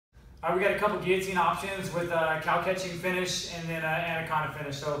We got a couple guillotine options with cow catching finish and then anaconda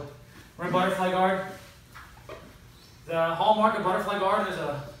finish. So we're in butterfly guard. The hallmark of butterfly guard, there's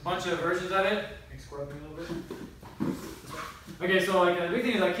a bunch of versions of it. Square up a little bit. Okay, so like the big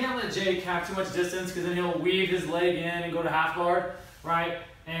thing is I can't let Jake have too much distance because then he'll weave his leg in and go to half guard, right?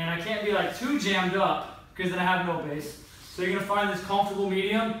 And I can't be like too jammed up because then I have no base. So you're gonna find this comfortable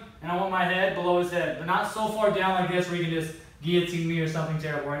medium, and I want my head below his head, but not so far down like this where you can just guillotine me or something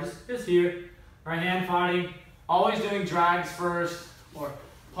terrible. Right? Just here, right hand fighting, always doing drags first, or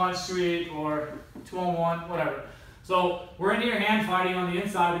punch sweep, or 2-on-1, whatever. So we're in here hand fighting on the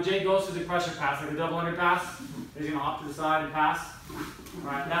inside, but Jake goes to the pressure pass, like a double under pass. He's gonna hop to the side and pass.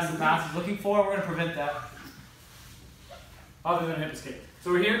 All right, that's the pass he's looking for. We're gonna prevent that, other than a hip escape.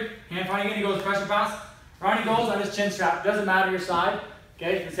 So we're here, hand fighting again. He goes pressure pass. Right, he goes on his chin strap. Doesn't matter your side.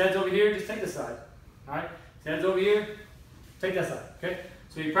 Okay, if his head's over here, just take this side. All right, his head's over here, take that side. Okay,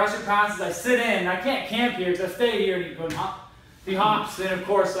 so he pressure passes. I sit in. I can't camp here because I stay here and he goes hop. If he hops, then of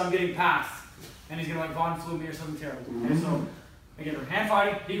course I'm getting passed. And he's gonna like Von flew me or something terrible. Okay, so again, we're hand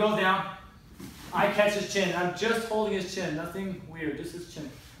fighting. He goes down. I catch his chin. I'm just holding his chin. Nothing weird. Just his chin.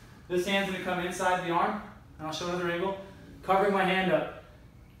 This hand's gonna come inside the arm, and I'll show another angle, covering my hand up.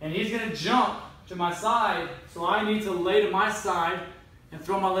 And he's gonna jump to my side, so I need to lay to my side and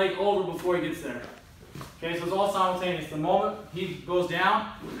throw my leg over before he gets there. Okay, so it's all simultaneous. The moment he goes down,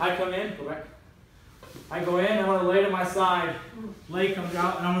 I come in. Go back. I go in. I'm gonna lay to my side. Leg comes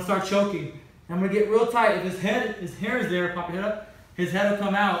out, and I'm gonna start choking. I'm gonna get real tight. If his hair is there, pop your head up, his head will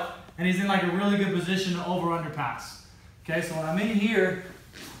come out, and he's in like a really good position to over-under pass. Okay, so when I'm in here,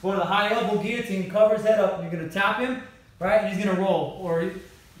 go to the high elbow guillotine, cover his head up, and you're gonna tap him, right, and he's gonna roll. Or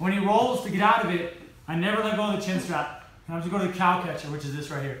when he rolls, to get out of it, I never let go of the chin strap. And I'm just going to the cow catcher, which is this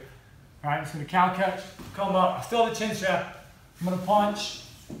right here. All right, I'm just gonna cow catch, come up, I still have the chin strap. I'm gonna punch,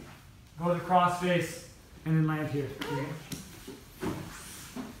 go to the cross face, and then land here.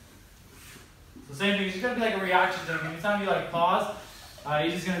 The same thing, it's just gonna be like a reaction thing. Anytime you like pause,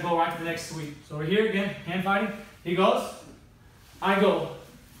 he's just gonna go right to the next sweep. So we're here again, hand fighting. He goes, I go.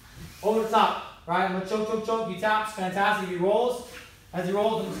 Over the top, right? I'm gonna choke, choke, choke. He taps, fantastic. He rolls. As he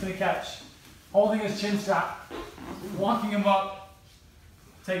rolls, I'm just gonna catch. Holding his chin strap, walking him up,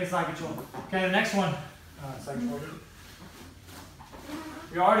 take a side control. Okay, the next one, side control.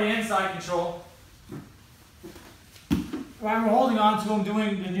 You're already in side control. Right, we're holding on to him,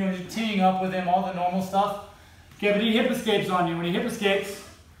 doing, teeing up with him, all the normal stuff. Okay, but he hip escapes on you. When he hip escapes,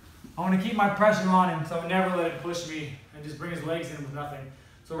 I want to keep my pressure on him, so I never let him push me and just bring his legs in with nothing.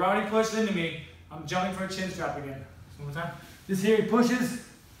 So right when he pushes into me, I'm jumping for a chin strap again. One more time. Just here, he pushes,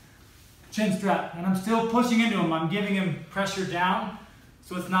 chin strap, and I'm still pushing into him. I'm giving him pressure down,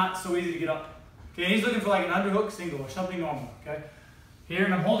 so it's not so easy to get up. Okay, he's looking for like an underhook single or something normal. Okay, here,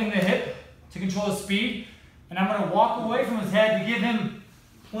 and I'm holding the hip to control his speed. And I'm going to walk away from his head to give him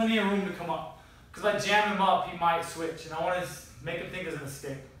plenty of room to come up. Because if I jam him up, he might switch. And I want to make him think there's an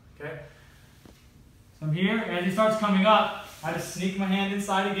escape. Okay? So I'm here, and as he starts coming up, I just sneak my hand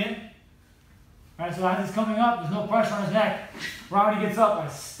inside again. All right, so as he's coming up, there's no pressure on his neck. Right when he gets up, I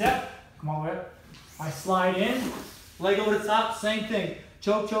step, come all the way up. I slide in, leg over the top, same thing.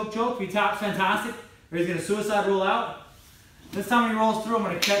 Choke, choke, choke. If he taps, fantastic. Or he's going to suicide roll out. This time when he rolls through, I'm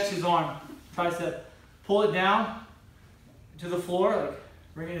going to catch his arm, tricep. Pull it down to the floor, like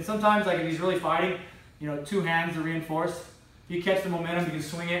bring it in. Sometimes, like if he's really fighting, two hands are reinforced. If you catch the momentum, you can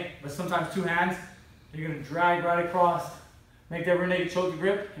swing it. But sometimes two hands, you're gonna drag right across, make that rear naked choke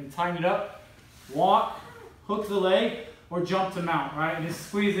grip, and tighten it up. Walk, hook the leg, or jump to mount, right? And just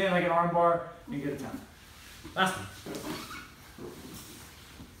squeeze in like an arm bar and get it down. Last one.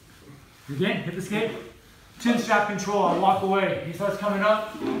 Again, hip escape. Chin strap control, I walk away. He starts coming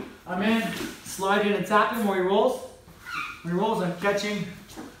up, I'm in, slide in and tap him where he rolls. When he rolls, I'm catching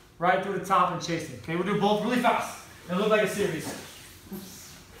right through the top and chasing. Okay, we'll do both really fast. It'll look like a series.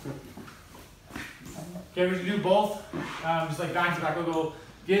 Okay, we can do both, just like back to back. We'll go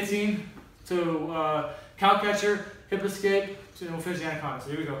guillotine to cow catcher, hip escape, to we'll finish the anaconda. So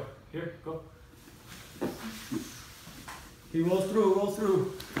here we go. Here, go. He rolls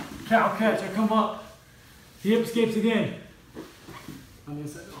through. Cow catch, I come up. He hip escapes again. On the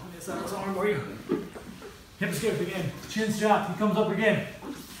inside of his arm, where are you? Hip escapes again. Chin strap, he comes up again.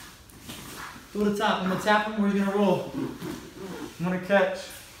 Go to the top. I'm going to tap him where he's going to roll. I'm going to catch,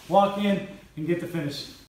 walk in, and get the finish.